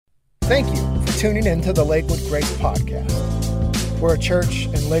Thank you for tuning in to the Lakewood Grace Podcast. We're a church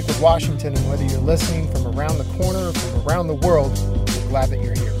in Lakewood, Washington, and whether you're listening from around the corner or from around the world, we're glad that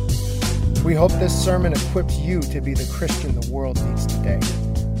you're here. We hope this sermon equips you to be the Christian the world needs today.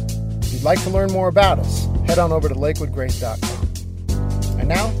 If you'd like to learn more about us, head on over to lakewoodgrace.com. And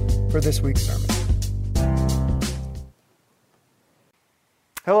now for this week's sermon.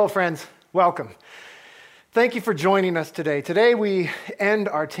 Hello, friends. Welcome. Thank you for joining us today. Today we end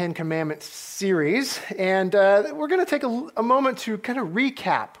our Ten Commandments series, and we're going to take a moment to kind of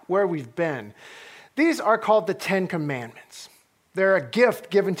recap where we've been. These are called the Ten Commandments. They're a gift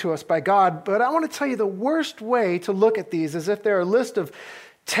given to us by God, but I want to tell you the worst way to look at these is if they're a list of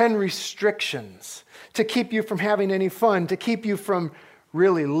 10 restrictions to keep you from having any fun, to keep you from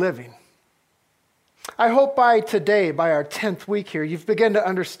really living. I hope by today, by our 10th week here, you've begun to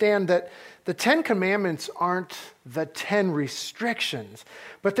understand that the 10 Commandments aren't the 10 restrictions,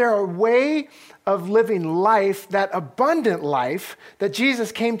 but they're a way of living life, that abundant life that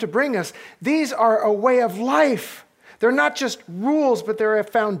Jesus came to bring us. These are a way of life. They're not just rules, but they're a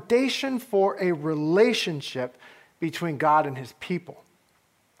foundation for a relationship between God and his people.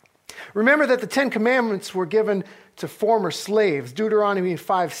 Remember that the 10 Commandments were given to former slaves. Deuteronomy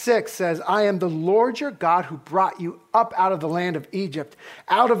 5:6 says, I am the Lord your God who brought you up out of the land of Egypt,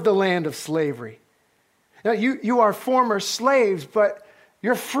 out of the land of slavery. Now, you are former slaves, but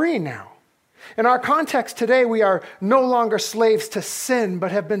you're free now. In our context today, we are no longer slaves to sin,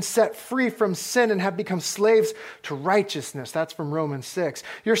 but have been set free from sin and have become slaves to righteousness. That's from Romans 6.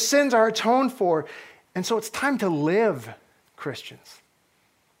 Your sins are atoned for, and so it's time to live, Christians.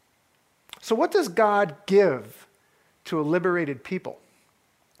 So what does God give to a liberated people?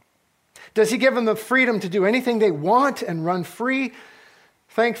 Does he give them the freedom to do anything they want and run free?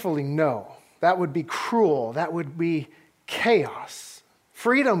 Thankfully, no. That would be cruel. That would be chaos.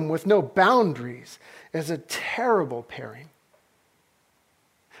 Freedom with no boundaries is a terrible pairing.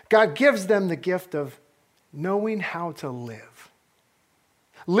 God gives them the gift of knowing how to live.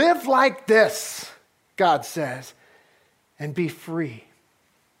 Live like this, God says, and be free.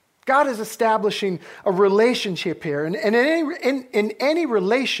 God is establishing a relationship here. And in any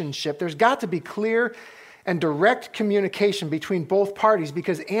relationship, there's got to be clear and direct communication between both parties,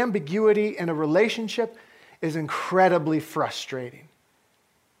 because ambiguity in a relationship is incredibly frustrating.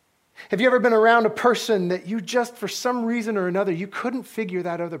 Have you ever been around a person that you just, for some reason or another, you couldn't figure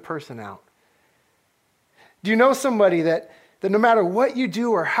that other person out? Do you know somebody that no matter what you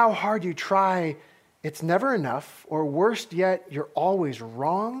do or how hard you try, it's never enough, or worse yet, you're always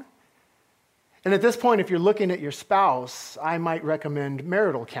wrong? And at this point, if you're looking at your spouse, I might recommend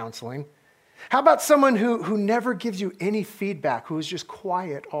marital counseling. How about someone who never gives you any feedback, who is just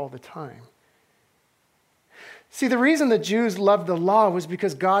quiet all the time? See, the reason the Jews loved the law was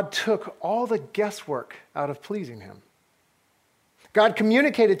because God took all the guesswork out of pleasing him. God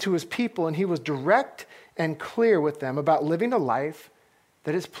communicated to his people, and he was direct and clear with them about living a life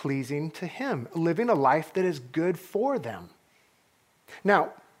that is pleasing to him, living a life that is good for them.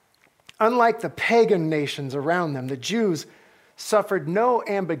 Now, unlike the pagan nations around them, the Jews suffered no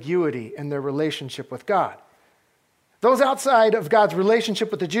ambiguity in their relationship with God. Those outside of God's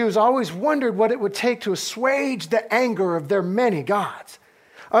relationship with the Jews always wondered what it would take to assuage the anger of their many gods.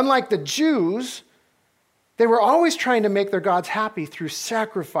 Unlike the Jews, they were always trying to make their gods happy through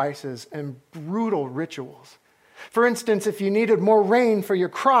sacrifices and brutal rituals. For instance, if you needed more rain for your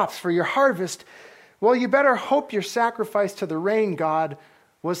crops, for your harvest, well, you better hope your sacrifice to the rain god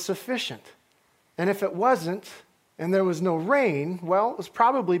was sufficient. And if it wasn't, and there was no rain, well, it was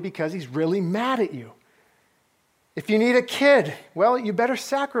probably because he's really mad at you. If you need a kid, well, you better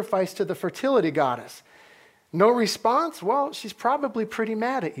sacrifice to the fertility goddess. No response? Well, she's probably pretty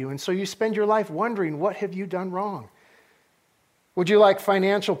mad at you. And so you spend your life wondering, what have you done wrong? Would you like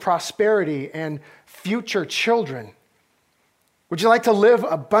financial prosperity and future children? Would you like to live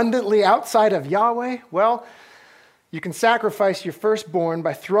abundantly outside of Yahweh? Well, you can sacrifice your firstborn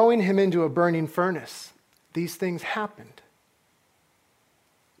by throwing him into a burning furnace. These things happened.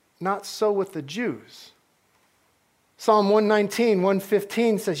 Not so with the Jews. Psalm 119,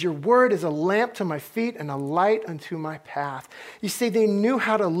 115 says, your word is a lamp to my feet and a light unto my path. You see, they knew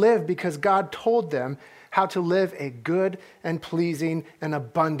how to live because God told them how to live a good and pleasing and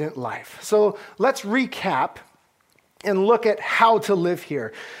abundant life. So let's recap and look at how to live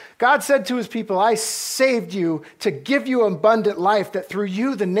here. God said to his people, I saved you to give you abundant life, that through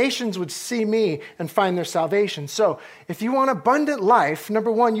you the nations would see me and find their salvation. So if you want abundant life,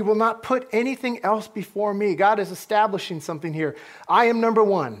 number one, you will not put anything else before me. God is establishing something here. I am number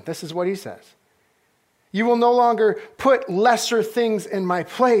one. This is what he says. You will no longer put lesser things in my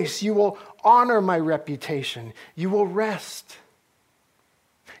place. You will honor my reputation. You will rest.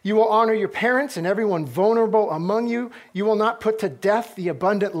 You will honor your parents and everyone vulnerable among you. You will not put to death the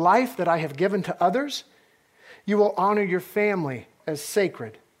abundant life that I have given to others. You will honor your family as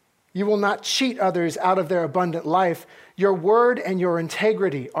sacred. You will not cheat others out of their abundant life. Your word and your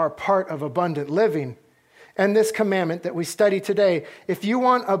integrity are part of abundant living. And this commandment that we study today, if you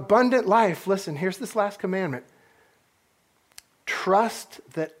want abundant life, listen, here's this last commandment. Trust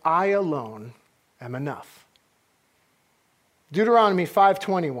that I alone am enough. Deuteronomy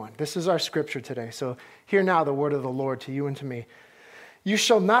 5:21. This is our scripture today. So hear now the word of the Lord to you and to me. You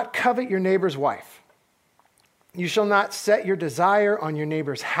shall not covet your neighbor's wife. You shall not set your desire on your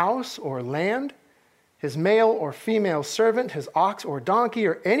neighbor's house or land, his male or female servant, his ox or donkey,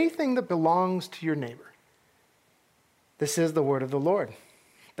 or anything that belongs to your neighbor. This is the word of the Lord.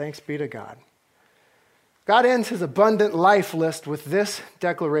 Thanks be to God. God ends his abundant life list with this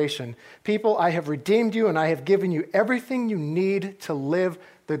declaration. People, I have redeemed you and I have given you everything you need to live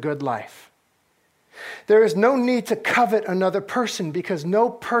the good life. There is no need to covet another person because no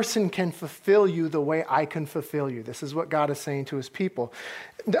person can fulfill you the way I can fulfill you. This is what God is saying to his people.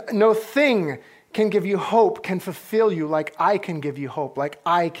 No thing can give you hope, can fulfill you like I can give you hope, like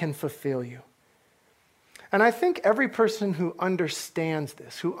I can fulfill you. And I think every person who understands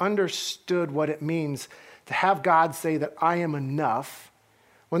this, who understood what it means to have God say that I am enough,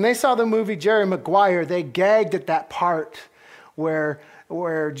 when they saw the movie Jerry Maguire, they gagged at that part where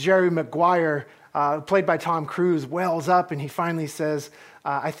Jerry Maguire, played by Tom Cruise, wells up and he finally says,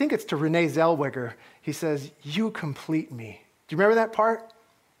 I think it's to Renee Zellweger, he says, you complete me. Do you remember that part?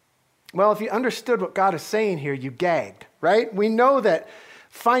 Well, if you understood what God is saying here, you gagged, right? We know that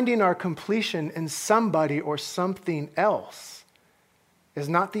finding our completion in somebody or something else is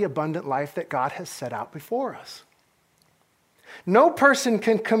not the abundant life that God has set out before us. No person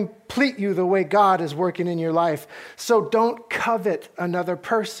can complete you the way God is working in your life, so don't covet another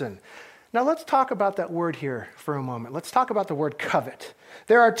person. Now let's talk about that word here for a moment. Let's talk about the word covet.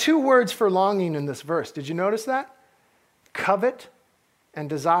 There are two words for longing in this verse. Did you notice that? Covet and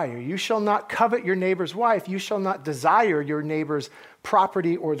desire. You shall not covet your neighbor's wife. You shall not desire your neighbor's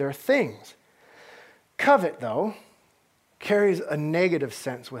property or their things. Covet, though, carries a negative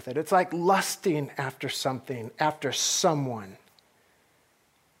sense with it. It's like lusting after something, after someone.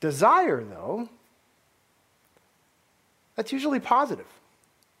 Desire, though, that's usually positive.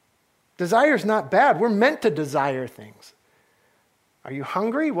 Desire is not bad. We're meant to desire things. Are you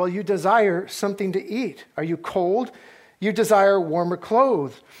hungry? Well, you desire something to eat. Are you cold? You desire warmer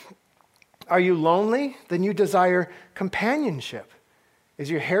clothes. Are you lonely? Then you desire companionship. Is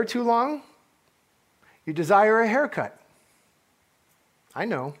your hair too long? You desire a haircut. I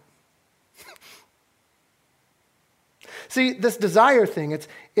know. See, this desire thing,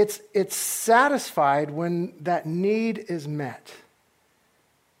 it's satisfied when that need is met.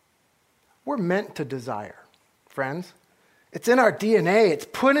 We're meant to desire, friends. It's in our DNA. It's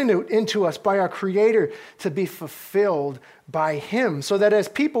put into us by our Creator to be fulfilled by Him, so that as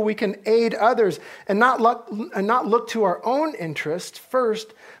people we can aid others and not look to our own interests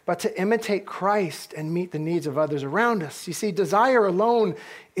first, but to imitate Christ and meet the needs of others around us. You see, desire alone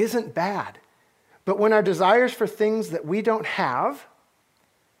isn't bad, but when our desires for things that we don't have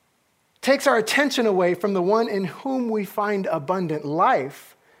takes our attention away from the one in whom we find abundant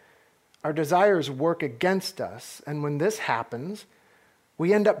life, our desires work against us, and when this happens,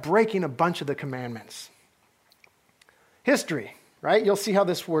 we end up breaking a bunch of the commandments. History, right? You'll see how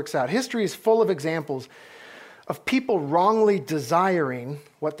this works out. History is full of examples of people wrongly desiring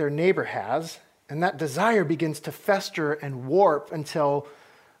what their neighbor has, and that desire begins to fester and warp until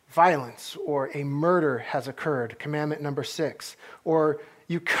violence or a murder has occurred, commandment number 6, or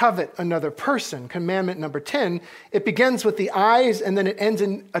you covet another person, commandment number 10. It begins with the eyes and then it ends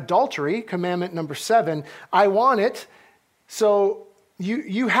in adultery, commandment number 7. I want it, so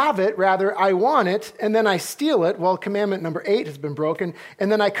you have it, rather, I want it, and then I steal it. Well, commandment number 8 has been broken,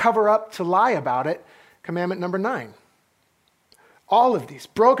 and then I cover up to lie about it, commandment number 9. All of these,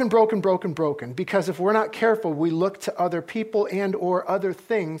 broken, because if we're not careful, we look to other people and or other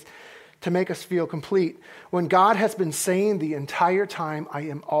things to make us feel complete, when God has been saying the entire time, I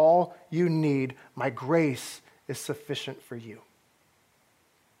am all you need. My grace is sufficient for you.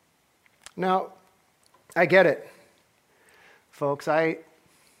 Now, I get it, folks.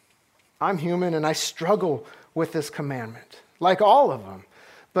 I'm human and I struggle with this commandment, like all of them.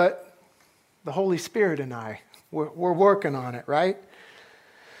 But the Holy Spirit and I, we're working on it, right?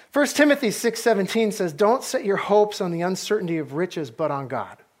 1 Timothy 6:17 says, don't set your hopes on the uncertainty of riches, but on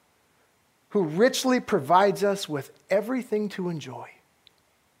God. who richly provides us with everything to enjoy.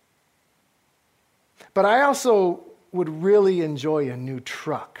 But I also would really enjoy a new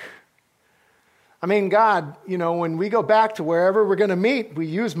truck. I mean, God, when we go back to wherever we're going to meet, we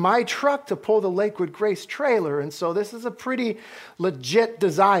use my truck to pull the Lakewood Grace trailer. And so this is a pretty legit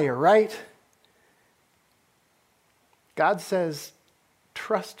desire, right? God says,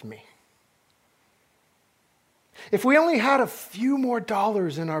 trust me. If we only had a few more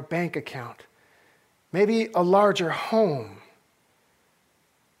dollars in our bank account, maybe a larger home,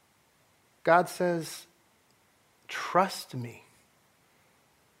 God says, trust me.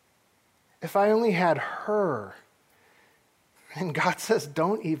 If I only had her, and God says,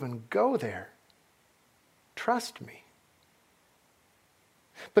 don't even go there. Trust me.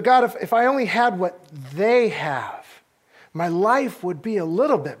 But God, if I only had what they have, my life would be a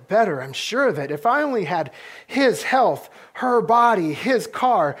little bit better, I'm sure of it. If I only had his health, her body, his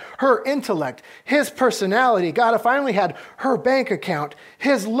car, her intellect, his personality. God, if I only had her bank account,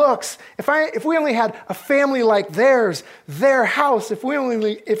 his looks, if we only had a family like theirs, their house, if we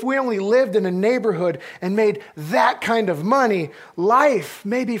only lived in a neighborhood and made that kind of money, life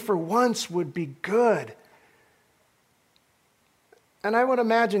maybe for once would be good. And I would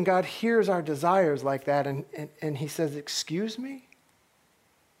imagine God hears our desires like that and he says, excuse me?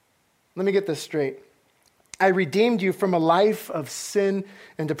 Let me get this straight. I redeemed you from a life of sin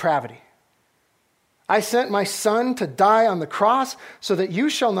and depravity. I sent my son to die on the cross so that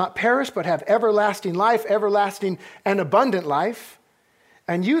you shall not perish but have everlasting life, everlasting and abundant life.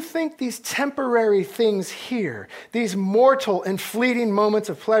 And you think these temporary things here, these mortal and fleeting moments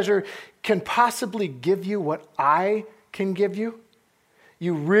of pleasure can possibly give you what I can give you?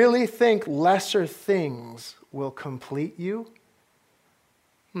 You really think lesser things will complete you?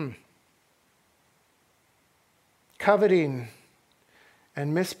 Coveting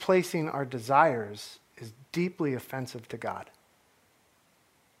and misplacing our desires is deeply offensive to God.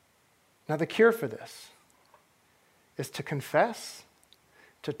 Now, the cure for this is to confess,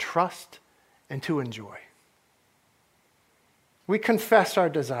 to trust, and to enjoy. We confess our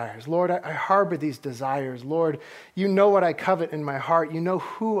desires. Lord, I harbor these desires. Lord, you know what I covet in my heart. You know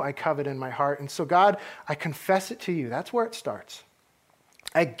who I covet in my heart. And so, God, I confess it to you. That's where it starts.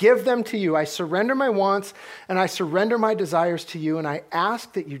 I give them to you. I surrender my wants and I surrender my desires to you. And I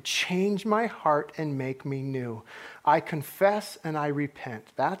ask that you change my heart and make me new. I confess and I repent.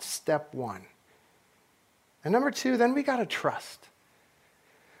 That's step one. And number two, then we got to trust.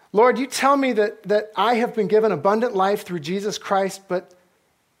 Lord, you tell me that I have been given abundant life through Jesus Christ, but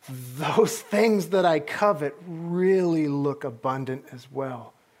those things that I covet really look abundant as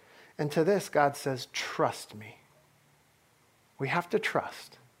well. And to this, God says, trust me. We have to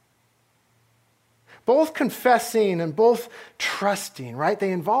trust. Both confessing and both trusting, right?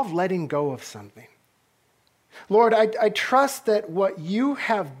 They involve letting go of something. Lord, I trust that what you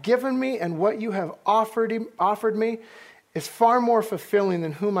have given me and what you have offered me is far more fulfilling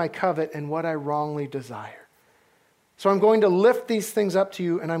than whom I covet and what I wrongly desire. So I'm going to lift these things up to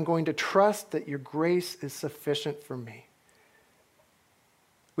you, and I'm going to trust that your grace is sufficient for me.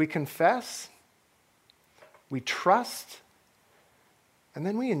 We confess, we trust, and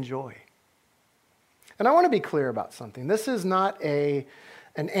then we enjoy. And I want to be clear about something. This is not an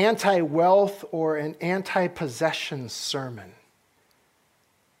anti-wealth or an anti-possession sermon.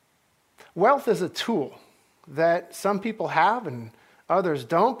 Wealth is a tool that some people have and others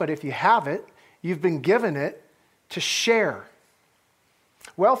don't, but if you have it, you've been given it to share.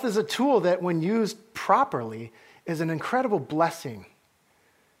 Wealth is a tool that, when used properly, is an incredible blessing.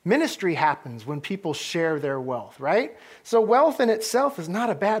 Ministry happens when people share their wealth, right? So wealth in itself is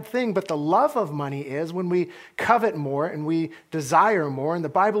not a bad thing, but the love of money is when we covet more and we desire more, and the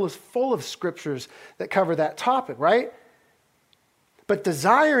Bible is full of scriptures that cover that topic, right? But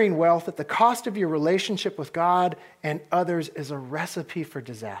desiring wealth at the cost of your relationship with God and others is a recipe for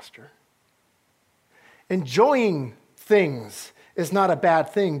disaster. Enjoying things is not a bad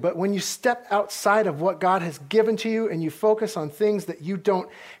thing, but when you step outside of what God has given to you and you focus on things that you don't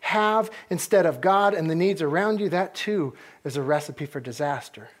have instead of God and the needs around you, that too is a recipe for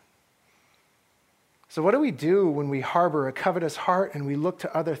disaster. So what do we do when we harbor a covetous heart and we look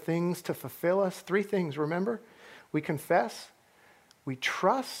to other things to fulfill us? 3 things, remember? We confess, we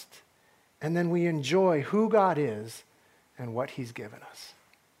trust, and then we enjoy who God is and what he's given us.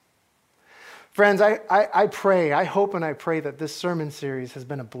 Friends, I pray, I hope and I pray that this sermon series has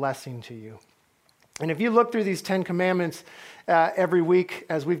been a blessing to you. And if you look through these 10 commandments every week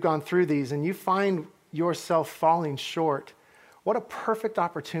as we've gone through these and you find yourself falling short, what a perfect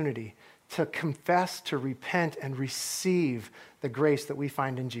opportunity to confess, to repent, and receive the grace that we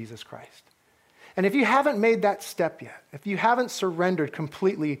find in Jesus Christ. And if you haven't made that step yet, if you haven't surrendered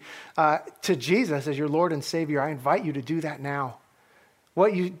completely to Jesus as your Lord and Savior, I invite you to do that now.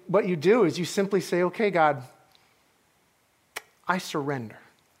 What you do is you simply say, okay, God, I surrender.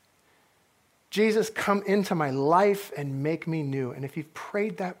 Jesus, come into my life and make me new. And if you've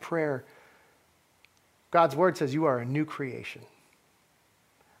prayed that prayer, God's word says you are a new creation.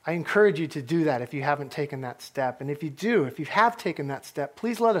 I encourage you to do that if you haven't taken that step. And if you have taken that step,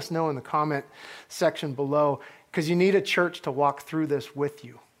 please let us know in the comment section below, because you need a church to walk through this with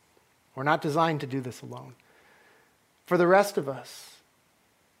you. We're not designed to do this alone. For the rest of us,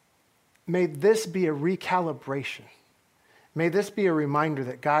 may this be a recalibration. May this be a reminder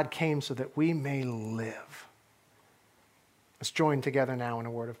that God came so that we may live. Let's join together now in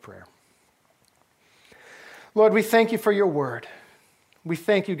a word of prayer. Lord, we thank you for your word. We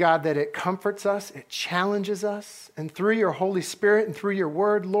thank you, God, that it comforts us, it challenges us, and through your Holy Spirit and through your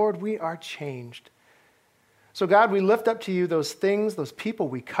word, Lord, we are changed. So, God, we lift up to you those things, those people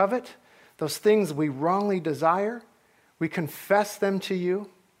we covet, those things we wrongly desire. We confess them to you.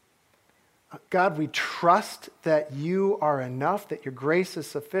 God, we trust that you are enough, that your grace is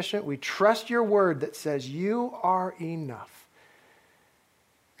sufficient. We trust your word that says you are enough.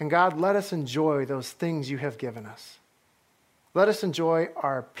 And God, let us enjoy those things you have given us. Let us enjoy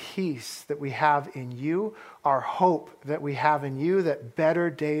our peace that we have in you, our hope that we have in you, that better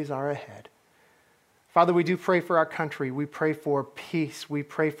days are ahead. Father, we do pray for our country. We pray for peace. We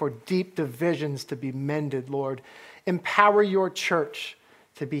pray for deep divisions to be mended, Lord. Empower your church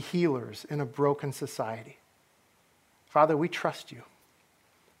to be healers in a broken society. Father, we trust you.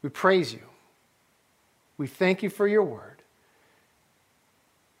 We praise you. We thank you for your word.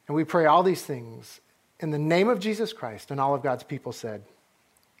 And we pray all these things in the name of Jesus Christ, and all of God's people said,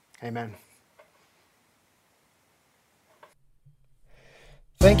 amen.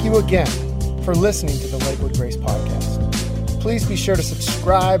 Thank you again for listening to the Lakewood Grace Podcast. Please be sure to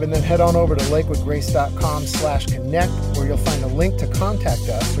subscribe and then head on over to lakewoodgrace.com/connect, where you'll find a link to contact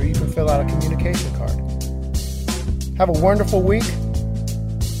us, or you can fill out a communication card. Have a wonderful week.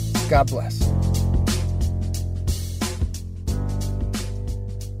 God bless.